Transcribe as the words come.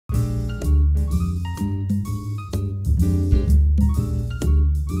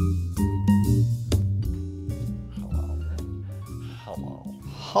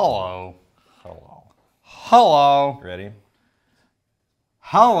Hello. Hello. Hello. Ready?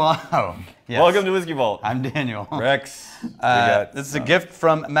 Hello. Yes. Welcome to Whiskey Vault. I'm Daniel. Rex. This is a gift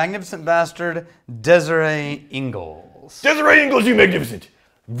from Magnificent Bastard Desirie Ingalls. Desirie Ingalls, you magnificent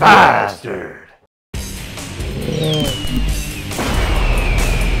bastard.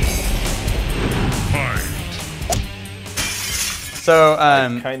 So,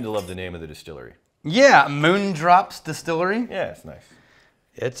 I kind of love the name of the distillery. yeah, Moondrops Distillery. Yeah, it's nice.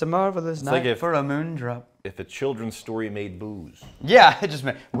 It's a marvelous night like for a moondrop. If a children's story made booze. Yeah, it just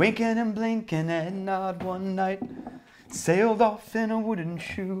meant winking and blinking and not one night sailed off in a wooden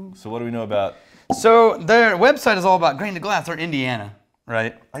shoe. So what do we know about? So their website is all about grain to glass. They're Indiana,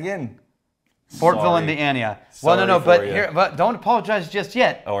 right? Again, Fortville, sorry. Indiana. Sorry Well, no, for but you. here, but don't apologize just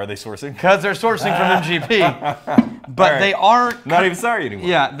yet, Oh, are they sourcing? because they're sourcing from MGP. But All right. they are Not even sorry anymore.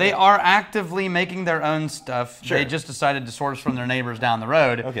 Yeah, they are actively making their own stuff. Sure. They just decided to source from their neighbors down the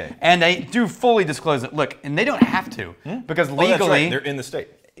road. Okay. And they do fully disclose it. Look, and they don't have to, because Oh, that's legally, right. They're in the state.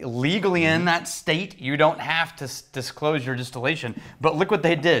 in that state, you don't have to disclose your distillation. But look what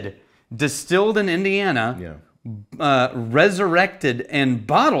they did. Distilled in Indiana, resurrected and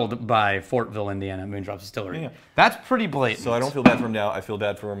bottled by Fortville, Indiana, Moondrops Distillery. Yeah. That's pretty blatant. So I don't feel bad for them now. I feel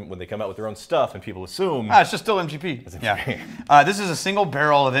bad for them when they come out with their own stuff and people assume. It's just still MGP. Yeah. This is a single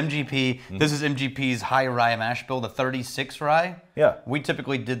barrel of MGP. This is MGP's high rye mash bill, the 36 rye. Yeah. We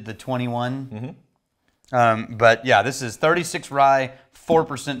typically did the 21. But yeah, this is 36 rye,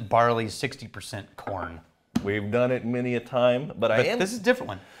 4% barley, 60% corn. We've done it many a time, but This is a different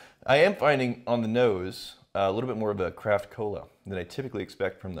one. I am finding on the nose a little bit more of a craft cola than I typically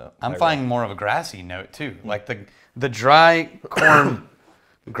expect from the. I'm finding more of a grassy note too. Like the dry corn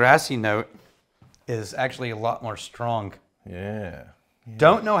grassy note is actually a lot more strong. Yeah.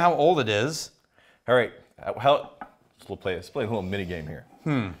 Don't know how old it is. All right. Let's play a little mini game here.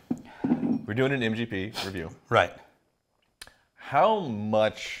 We're doing an MGP review. Right. How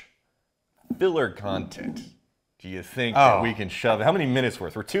much filler content do you think that we can shove? How many minutes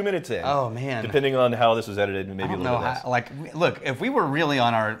worth? We're 2 minutes in. Oh man. Depending on how this was edited, maybe I a don't little know bit less. how, like, look, if we were really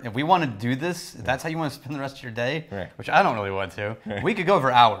if we want to do this, if that's how you want to spend the rest of your day, Right. which I don't really want to, we could go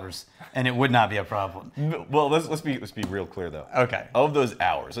for hours and it would not be a problem. Well, let's be real clear though. Okay. Of those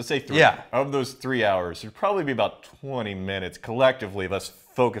hours, let's say 3. Yeah. Of those 3 hours, there'd probably be about 20 minutes collectively of us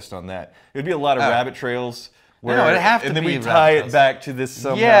focused on that. It would be a lot of rabbit trails. Where, No, it'd have to and then be we rabbit tie trails. it back to this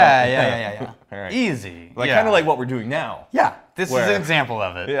somehow. Yeah. All right. Easy. Like yeah. kind of like what we're doing now. Yeah, this is Where- an example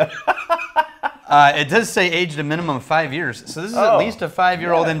of it. Yeah. It does say aged a minimum of 5 years, so this is at least a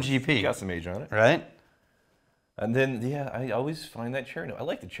 5-year-old Yeah, MGP. Got some age on it. Right? And then, yeah, I always find that cherry note. I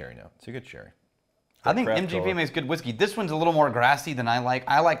like the cherry note. It's a good cherry. I think craft MGP cola. makes good whiskey. This one's a little more grassy than I like.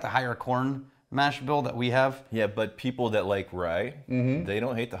 I like the higher corn mash bill that we have. Yeah, but people that like rye, they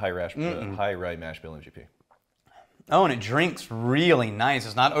don't hate the high rye mash bill MGP. Oh, and it drinks really nice.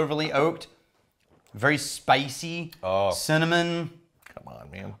 It's not overly oaked. Very spicy. Oh. Cinnamon. Come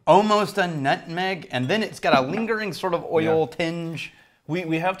on, man. Almost a nutmeg. And then it's got a lingering sort of oil tinge.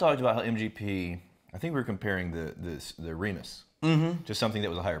 We have talked about how MGP, I think we were comparing the Remus to something that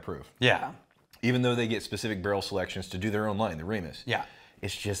was a higher proof. Yeah. Even though they get specific barrel selections to do their own line, the Remus. Yeah.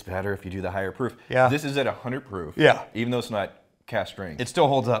 It's just better if you do the higher proof. Yeah. This is at 100 proof. Yeah. Even though it's not cast strength. It still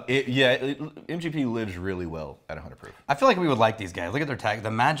holds up. MGP lives really well at 100 proof. I feel like we would like these guys. Look at their tag.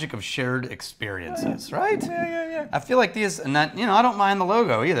 The magic of shared experiences, right? Yeah. I feel like these, and that, I don't mind the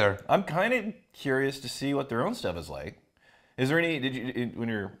logo either. I'm kind of curious to see what their own stuff is like. Is there any, when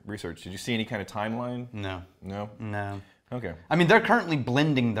you're research, did you see any kind of timeline? No. No? No. Okay. I mean, they're currently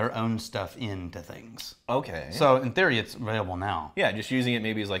blending their own stuff into things. Okay. So in theory, it's available now. Yeah, just using it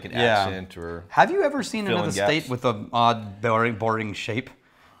maybe as like an accent or... Have you ever seen Fill in another gaps. state with an odd, boring shape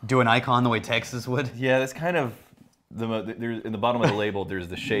do an icon the way Texas would? Yeah, that's kind of, there's, in the bottom of the label, there's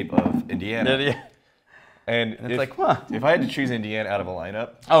the shape of Indiana. Yeah. And it's like, huh. If I had to choose Indiana out of a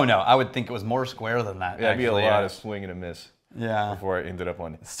lineup, Oh no, I would think it was more square than that. that'd be a actually, lot yeah. of swing and a miss Yeah. before I ended up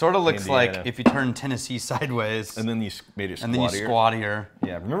on Sort of looks Indiana. like if you turn Tennessee sideways And then you made it squattier. and then you squattier.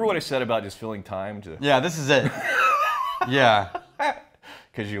 Yeah, remember what I said about just filling time to... Yeah, this is it. Yeah.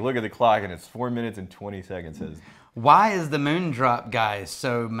 Because you look at the clock and it's 4 minutes and 20 seconds. Why is the Moondrop guy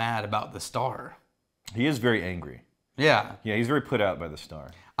so mad about the star? He is very angry. Yeah. Yeah, he's very put out by the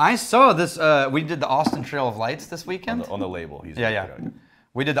star. I saw this, we did the Austin Trail of Lights this weekend. On the label. He's Yeah, very yeah. put out.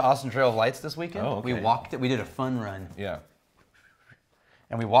 We did the Austin Trail of Lights this weekend. Oh, okay. We walked it, we did a fun run. Yeah.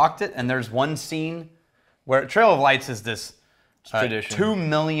 And we walked it, and there's one scene where Trail of Lights is this tradition. 2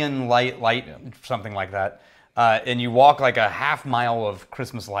 million light, something like that. and you walk like a half mile of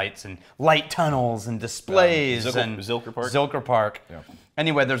Christmas lights and light tunnels and displays and Zilker Park. Zilker Park. Yeah.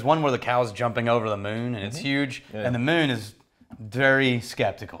 Anyway, there's one where the cow's jumping over the moon and it's huge, and the moon is very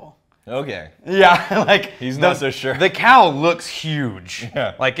skeptical. Okay. Yeah, like he's not so sure. The cow looks huge.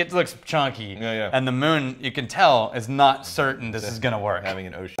 Yeah. Like it looks chunky. Yeah, yeah. And the moon, you can tell, is not certain this is gonna work. Having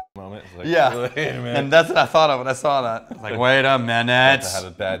an ocean moment. It's like, Yeah. wait a minute. And that's what I thought of when I saw that. I was like, wait a minute. I had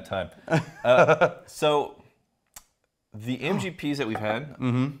a bad time. So the MGPs that we've had,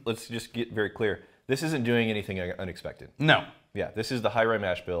 let's just get very clear. This isn't doing anything unexpected. No. Yeah, this is the high rye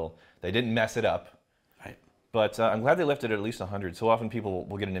mash bill. They didn't mess it up. Right. But I'm glad they left it at least 100. So often people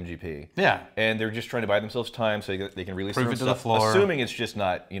will get an MGP. Yeah. And they're just trying to buy themselves time so they can release Proof their own it to the stuff. floor. Assuming it's just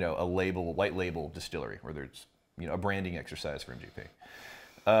not, a white label distillery, or there's, a branding exercise for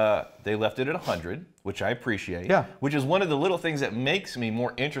MGP. They left it at 100, which I appreciate. Yeah. Which is one of the little things that makes me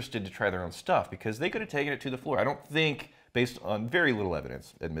more interested to try their own stuff, because they could have taken it to the floor. I don't think, based on very little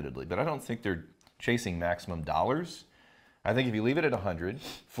evidence, admittedly, but I don't think they're chasing maximum dollars. I think if you leave it at 100,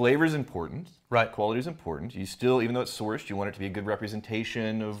 flavor is important. Right. Quality is important. You still, even though it's sourced, you want it to be a good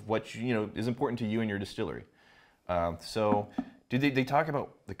representation of what is important to you and your distillery. So, do they talk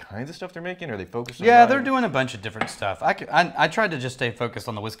about the kinds of stuff they're making? Are they focused on? Yeah, they're doing a bunch of different stuff. I tried to just stay focused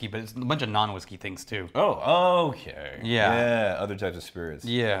on the whiskey, but it's a bunch of non-whiskey things too. Oh, okay. Yeah. Yeah, other types of spirits.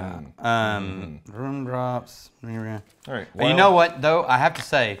 Yeah. Moondrops. All right. Well, Well, you know what though? I have to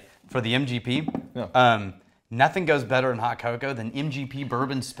say for the MGP, nothing goes better in hot cocoa than MGP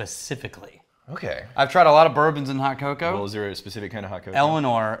bourbon specifically. Okay. I've tried a lot of bourbons in hot cocoa. Well, is there a specific kind of hot cocoa?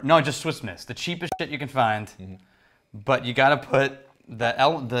 Eleanor, no, just Swiss Miss, the cheapest shit you can find. But you got to put the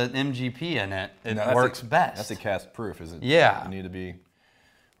MGP in it. It works best. That's a cast proof, is it? Yeah. You need to be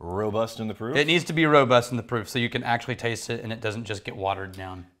robust in the proof. It needs to be robust in the proof so you can actually taste it and it doesn't just get watered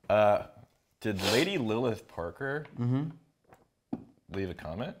down. Did Lady Lilith Parker leave a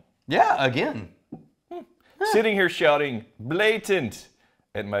comment? Yeah, again. Sitting here shouting blatant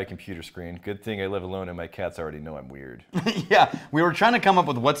at my computer screen. Good thing I live alone and my cats already know I'm weird. Yeah, we were trying to come up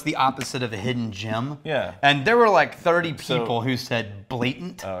with what's the opposite of a hidden gem. Yeah. And there were like 30 people who said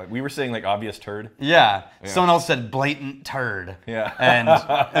blatant. We were saying like obvious turd. Yeah. Someone else said blatant turd. Yeah.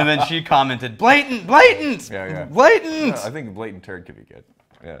 And then she commented, blatant. Yeah. Blatant. I think blatant turd could be good.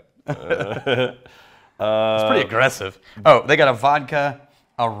 Yeah. It's pretty aggressive. Oh, they got a vodka,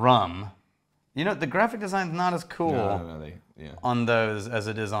 a rum. The graphic design's not as cool on those as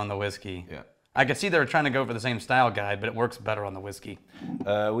it is on the whiskey. Yeah. I could see they were trying to go for the same style guide, but it works better on the whiskey.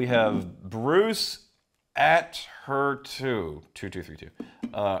 We have Bruce at her 2232.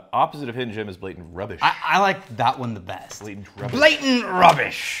 Opposite of hidden gem is blatant rubbish. I like that one the best. Blatant rubbish. Blatant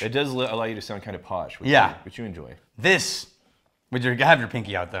rubbish. It does allow you to sound kind of posh, which you enjoy. This, have your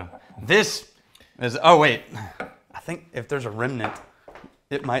pinky out though. This is, oh wait, I think if there's a remnant,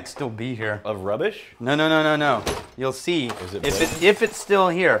 it might still be here. Of rubbish? No. You'll see Is it if it's still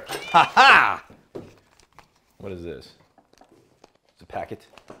here. Ha ha! What is this? It's a packet.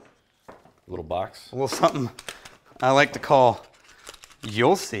 A little box. A little something I like to call,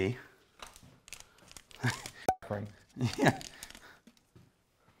 you'll see. Yeah.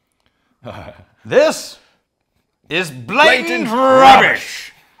 This is blatant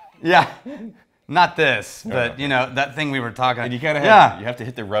rubbish. Yeah. Not this, but that thing we were talking. And you kind of you have to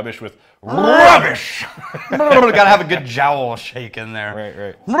hit the rubbish with rubbish. Gotta have a good jowl shake in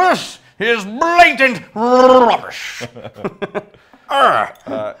there. Right. This is blatant rubbish.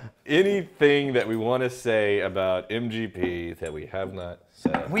 Anything that we want to say about MGP that we have not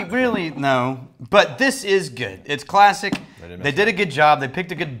said? We really no, but this is good. It's classic. They did a good job. They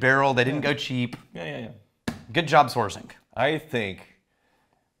picked a good barrel. They didn't go cheap. Yeah. Good job sourcing. I think,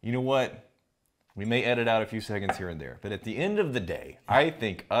 you know what? We may edit out a few seconds here and there, but at the end of the day, I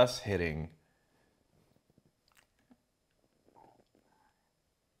think us hitting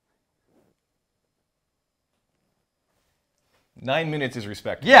Nine minutes is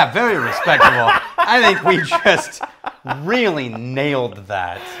respectable. Yeah, very respectable. I think we just really nailed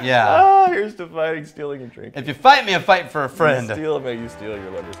that. Yeah. Here's to fighting, stealing, and drinking. If you fight me, I fight for a friend. You steal, may you steal your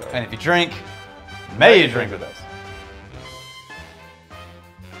lover's heart. And if you drink, may you drink with us.